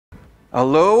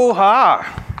Aloha.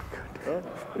 I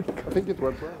think it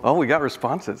went well. Oh, we got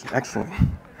responses. Excellent.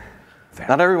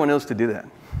 Not everyone knows to do that.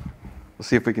 We'll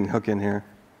see if we can hook in here.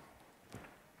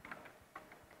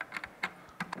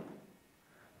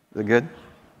 Is it good?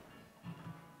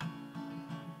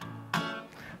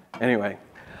 Anyway,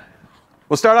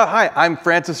 we'll start out. Hi, I'm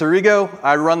Francis Arigo.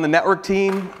 I run the network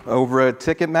team over at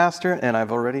Ticketmaster, and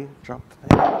I've already dropped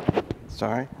the thing.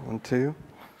 Sorry, 1, 2.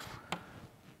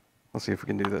 Let's see if we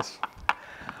can do this.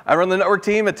 I run the network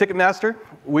team at Ticketmaster.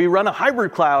 We run a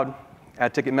hybrid cloud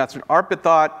at Ticketmaster. ARPA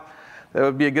thought that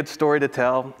would be a good story to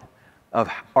tell of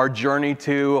our journey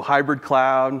to hybrid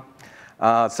cloud,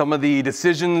 some of the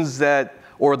decisions that,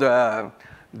 or the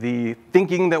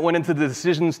thinking that went into the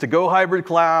decisions to go hybrid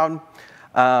cloud,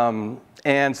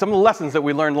 and some of the lessons that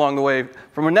we learned along the way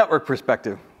from a network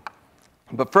perspective.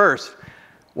 But first,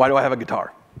 why do I have a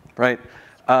guitar, right?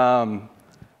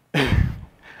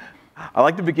 I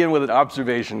like to begin with an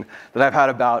observation that I've had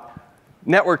about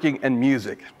networking and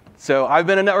music. So I've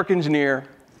been a network engineer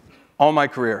all my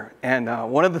career, and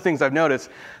one of the things I've noticed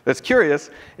that's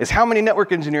curious is how many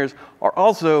network engineers are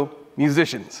also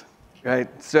musicians, right?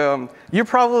 So you're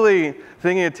probably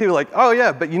thinking it too, like, oh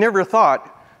yeah, but you never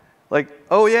thought, like,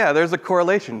 oh yeah, there's a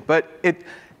correlation. But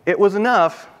it was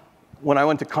enough when I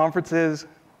went to conferences,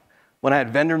 when I had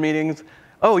vendor meetings.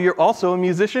 Oh, you're also a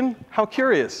musician? How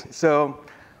curious. So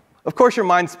of course your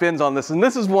mind spins on this, and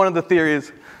this is one of the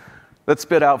theories that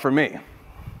spit out for me.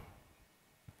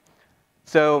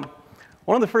 So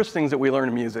one of the first things that we learn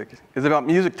in music is about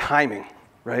music timing,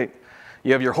 right?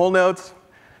 You have your whole notes,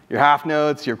 your half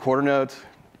notes, your quarter notes,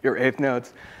 your eighth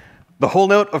notes. The whole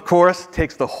note, of course,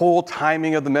 takes the whole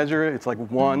timing of the measure. It's like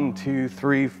 1, 2,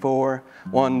 3, 4,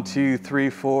 1, 2, 3,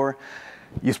 4.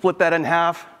 You split that in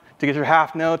half to get your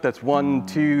half note. That's 1,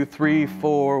 2, 3,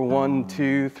 4, 1,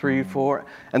 2, 3, 4,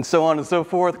 and so on and so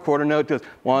forth. Quarter note does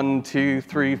 1, 2,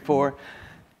 3, 4.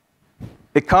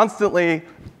 It constantly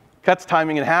cuts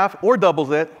timing in half or doubles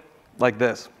it like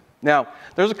this. Now,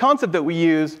 there's a concept that we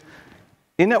use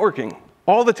in networking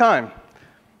all the time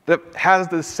that has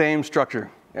the same structure.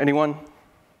 Anyone?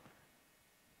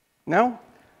 No?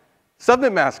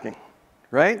 Subnet masking,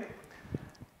 right?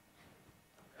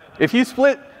 If you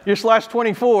split your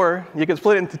 /24, you can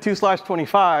split it into 2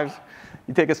 /25s.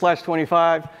 You take a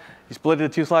 /25, you split it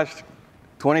into 2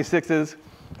 /26s.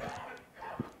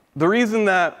 The reason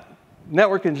that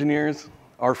network engineers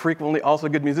are frequently also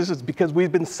good musicians is because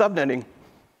we've been subnetting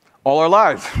all our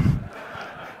lives.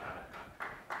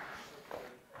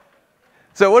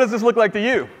 So what does this look like to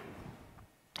you?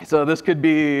 So this could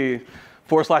be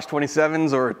 4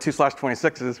 /27s or 2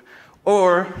 /26s,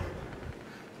 or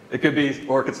it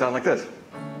could sound like this.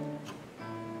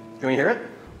 Can we hear it?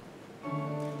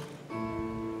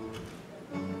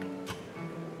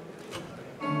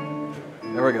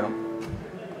 There we go.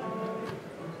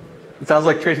 It sounds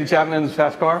like Tracy Chapman's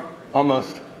Fast Car,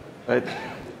 almost, right?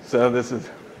 So this is,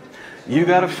 you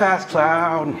got a fast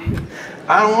cloud.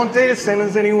 I don't want data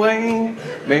centers anyway.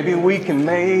 Maybe we can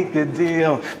make a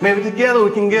deal. Maybe together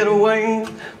we can get away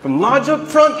from large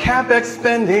upfront CapEx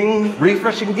spending.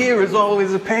 Refreshing gear is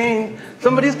always a pain.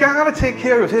 Somebody's gotta take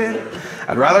care of it.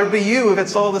 I'd rather be you if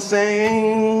it's all the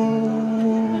same.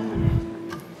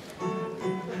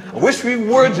 I wish we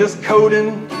were just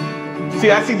coding.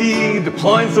 CI/CD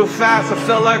deploying so fast I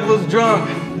felt like I was drunk.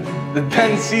 The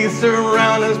dependencies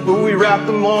surround us, but we wrap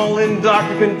them all in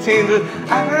Docker containers.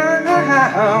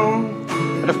 I'm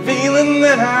a feeling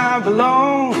that I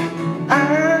belong.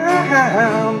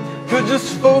 I could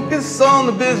just focus on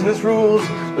the business rules,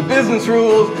 the business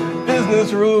rules,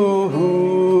 business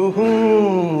rules.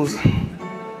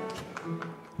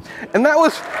 And that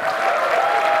was,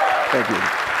 thank you.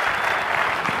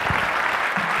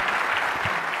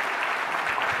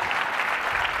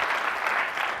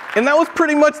 And that was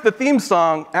pretty much the theme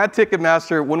song at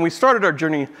Ticketmaster when we started our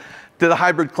journey to the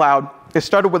hybrid cloud. It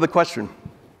started with a question.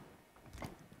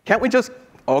 Can't we just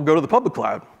all go to the public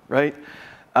cloud, right?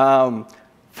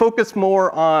 Focus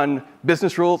more on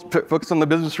business rules, focus on the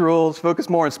business rules, focus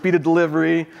more on speed of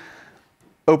delivery,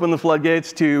 open the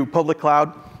floodgates to public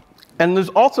cloud. And there's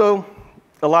also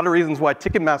a lot of reasons why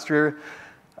Ticketmaster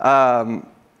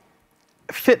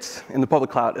fits in the public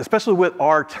cloud, especially with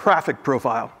our traffic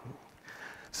profile.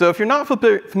 So if you're not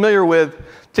familiar with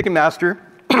Ticketmaster,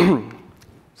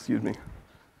 excuse me, do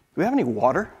we have any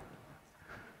water?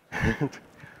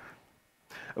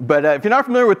 But if you're not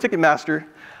familiar with Ticketmaster,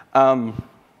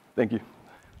 thank you.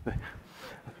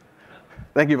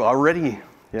 Thank you already,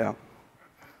 yeah.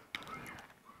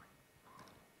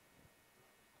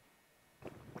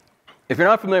 If you're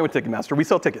not familiar with Ticketmaster, we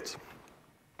sell tickets.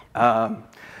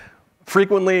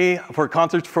 frequently for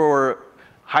concerts for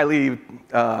highly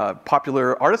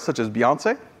popular artists such as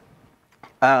Beyonce.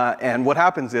 And what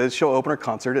happens is she'll open her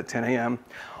concert at 10 a.m.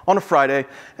 on a Friday,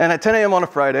 and at 10 a.m. on a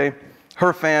Friday,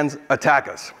 her fans attack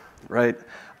us, right?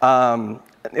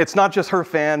 It's not just her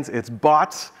fans, it's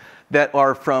bots that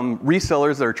are from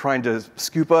resellers that are trying to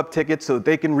scoop up tickets so that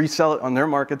they can resell it on their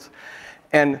markets.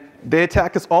 And they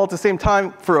attack us all at the same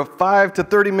time for a 5 to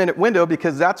 30-minute window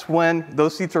because that's when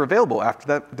those seats are available. After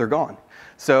that, they're gone.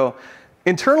 So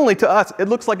internally to us, it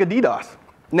looks like a DDoS.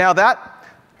 Now that,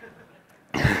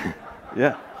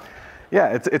 yeah,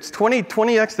 it's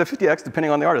 20x to 50x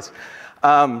depending on the artist.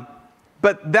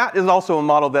 But that is also a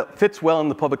model that fits well in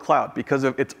the public cloud because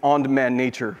of its on-demand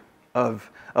nature of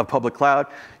public cloud.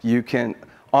 You can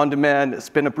on-demand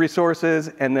spin up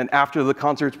resources, and then after the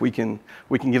concerts, we can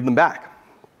give them back.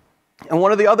 And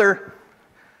one of the other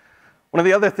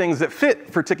things that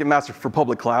fit for Ticketmaster for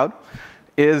public cloud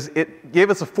is it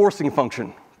gave us a forcing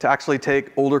function to actually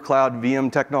take older cloud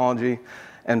VM technology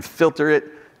and filter it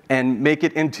and make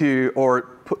it into,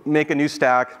 or make a new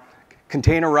stack,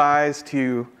 containerized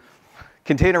to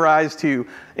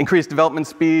increase development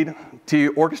speed,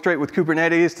 to orchestrate with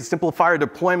Kubernetes, to simplify our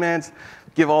deployments,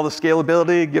 give all the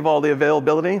scalability, give all the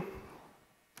availability.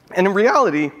 And in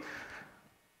reality,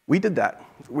 we did that.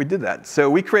 So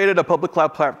we created a public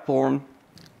cloud platform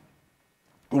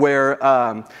where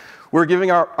we're giving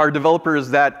our developers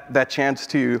that chance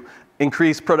to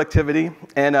increase productivity.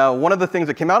 And one of the things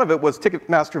that came out of it was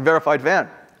Ticketmaster Verified Fan.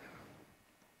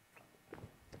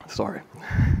 Sorry,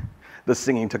 the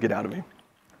singing took it out of me.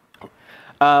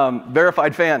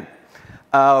 Verified Fan,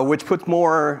 which puts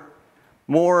more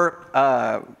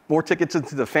tickets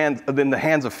into the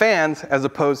hands of fans as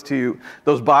opposed to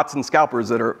those bots and scalpers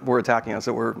that were attacking us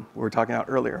that we were talking about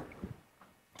earlier.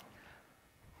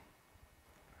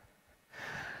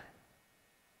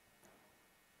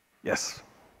 Yes,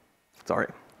 sorry.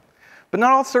 But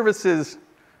not all services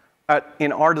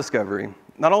in our discovery,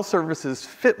 not all services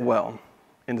fit well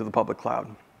into the public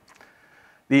cloud.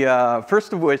 The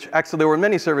first of which, actually there were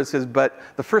many services, but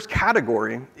the first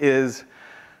category is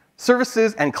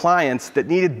services and clients that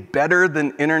needed better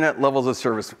than internet levels of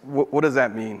service. What does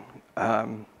that mean?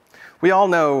 We all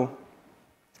know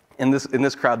in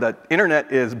this crowd that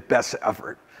internet is best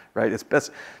effort, right? It's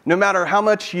best, no matter how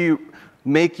much you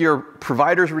make your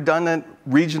providers redundant,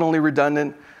 regionally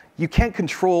redundant, you can't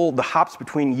control the hops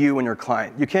between you and your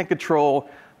client. You can't control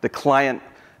the client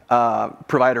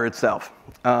provider itself.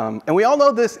 And we all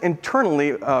know this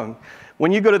internally.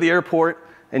 When you go to the airport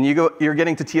and you're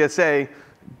getting to TSA,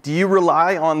 do you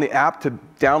rely on the app to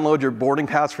download your boarding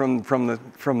pass from the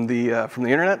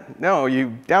internet? No,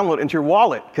 you download it into your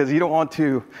wallet because you don't want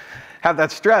to have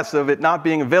that stress of it not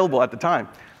being available at the time.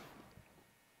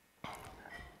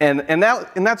 And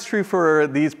that's true for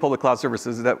these public cloud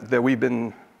services that we've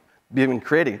been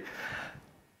creating.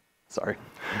 Sorry.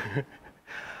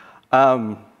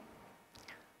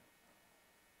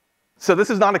 So this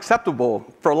is not acceptable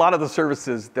for a lot of the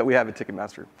services that we have at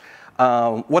Ticketmaster.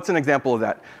 What's an example of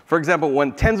that? For example,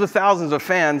 when tens of thousands of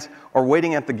fans are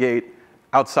waiting at the gate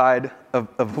outside of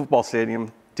a football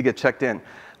stadium to get checked in,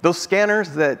 those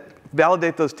scanners that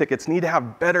validate those tickets need to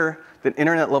have better than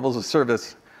internet levels of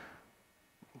service.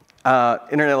 Now,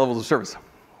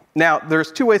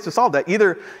 there's two ways to solve that.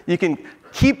 Either you can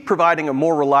keep providing a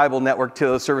more reliable network to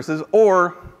those services,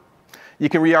 or you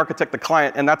can re-architect the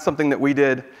client, and that's something that we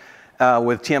did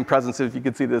with TM Presence. If you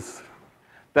can see this,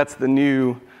 that's the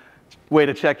new way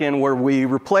to check in, where we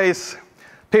replace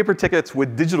paper tickets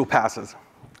with digital passes.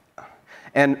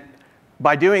 And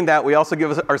by doing that, we also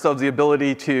give ourselves the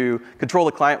ability to control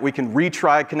the client. We can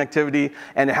retry connectivity,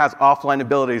 and it has offline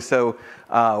ability, so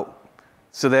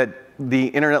that the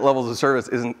internet levels of service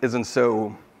isn't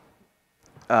so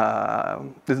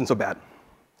bad.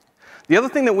 The other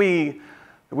thing that we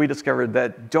discovered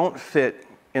that don't fit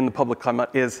in the public cloud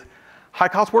is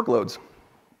high-cost workloads.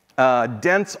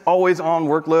 Dense, always-on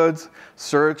workloads,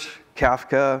 search,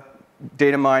 Kafka,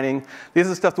 data mining. These are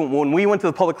the stuff that when we went to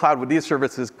the public cloud with these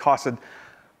services costed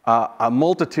a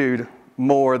multitude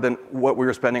more than what we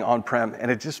were spending on-prem, and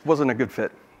it just wasn't a good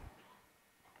fit.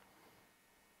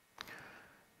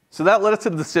 So that led us to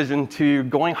the decision to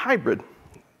going hybrid.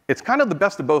 It's kind of the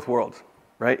best of both worlds,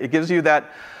 right? It gives you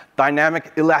that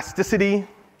dynamic elasticity.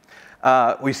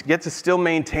 We get to still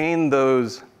maintain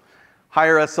those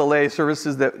higher SLA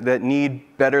services that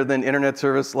need better than internet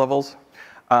service levels.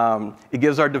 It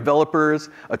gives our developers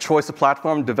a choice of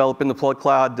platform: develop in the public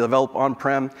cloud, develop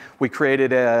on-prem. We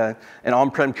created an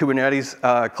on-prem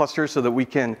Kubernetes cluster so that we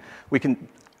can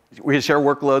share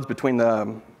workloads between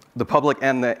the public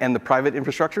and the private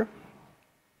infrastructure.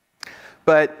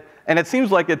 And it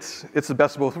seems like it's the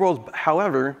best of both worlds.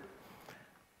 However,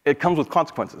 it comes with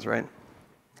consequences, right?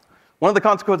 One of the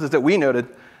consequences that we noted,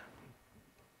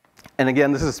 and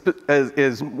again, this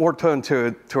is more toned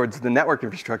towards the network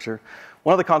infrastructure.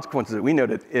 One of the consequences that we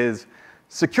noted is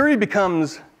security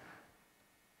becomes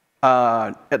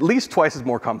at least twice as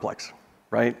more complex,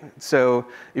 right? So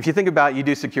if you think about, you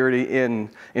do security in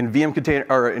VM container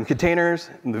or in containers,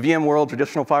 in the VM world,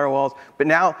 traditional firewalls, but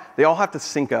now they all have to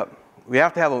sync up. We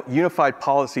have to have a unified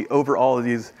policy over all of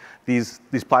these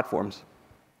platforms.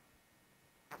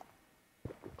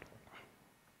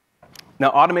 Now,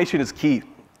 automation is key,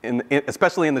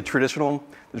 especially in the traditional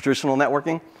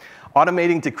networking.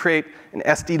 Automating to create an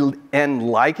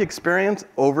SDN-like experience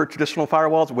over traditional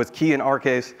firewalls was key in our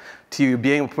case to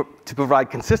being able to provide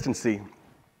consistency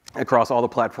across all the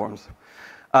platforms.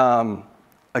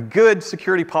 A good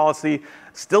security policy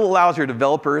still allows your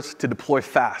developers to deploy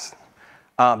fast,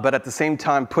 but at the same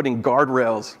time putting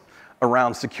guardrails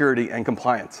around security and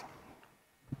compliance.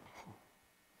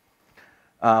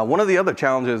 One of the other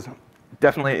challenges,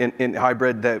 definitely in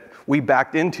hybrid, that we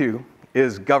backed into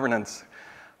is governance.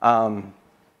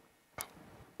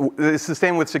 It's the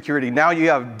same with security. Now you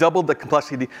have doubled the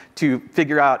complexity to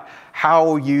figure out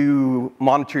how you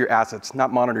monitor your assets,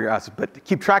 not monitor your assets, but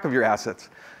keep track of your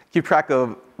assets, keep track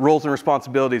of roles and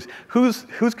responsibilities. Whose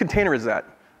container is that?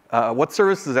 What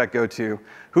service does that go to?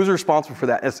 Who's responsible for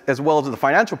that? As well as the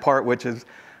financial part, which is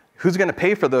who's going to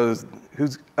pay for those?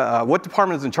 What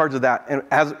department is in charge of that? And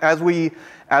as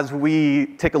we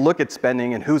take a look at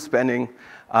spending and who's spending,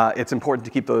 it's important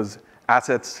to keep those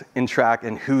assets in track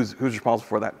and who's responsible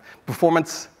for that.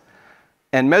 Performance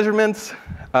and measurements,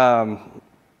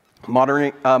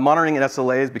 monitoring and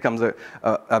SLAs becomes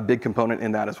a big component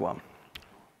in that as well.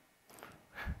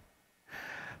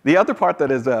 The other part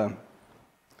that is a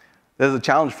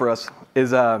challenge for us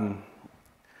is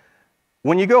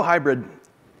when you go hybrid,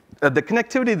 the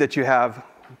connectivity that you have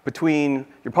between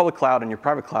your public cloud and your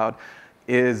private cloud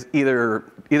is either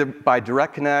by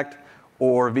direct connect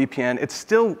or VPN. It's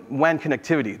still WAN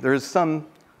connectivity. There's some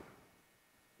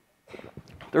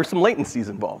latencies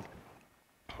involved.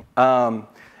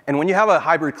 And when you have a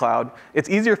hybrid cloud, it's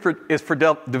easier for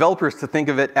developers to think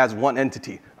of it as one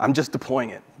entity. I'm just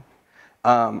deploying it.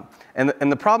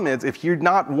 And the problem is, if you're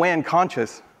not WAN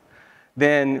conscious,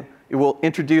 then it will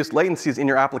introduce latencies in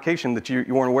your application that you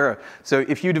weren't aware of. So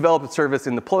if you develop a service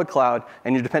in the public cloud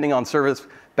and you're depending on service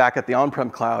back at the on-prem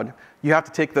cloud, you have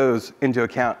to take those into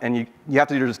account, and you have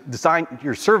to design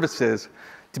your services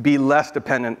to be less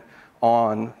dependent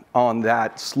on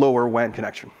that slower WAN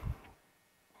connection.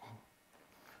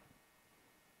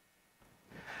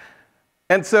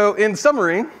 And so in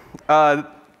summary, where's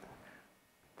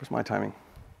my timing?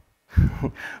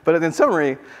 But in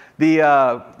summary, we've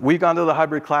gone to the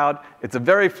hybrid cloud. It's a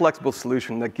very flexible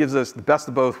solution that gives us the best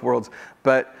of both worlds,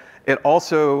 but it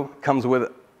also comes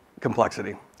with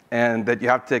complexity, and that you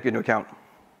have to take into account.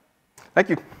 Thank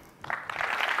you.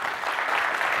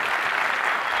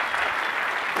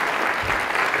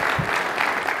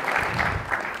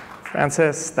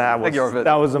 Francis, that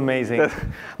was amazing.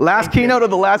 Last keynote of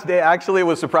the last day, actually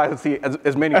was surprised to see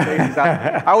as many faces.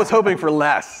 I was hoping for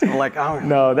less. I'm like, oh.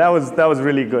 No, that was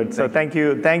really good. So thank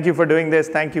you for doing this.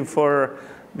 Thank you for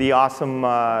the awesome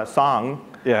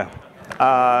song. Yeah.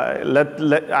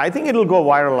 I think it'll go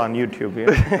viral on YouTube.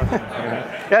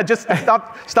 Yeah, yeah, just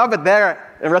stop it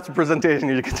there. The rest of the presentation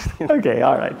you can. Okay,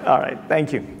 all right.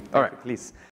 Thank you. All right, please.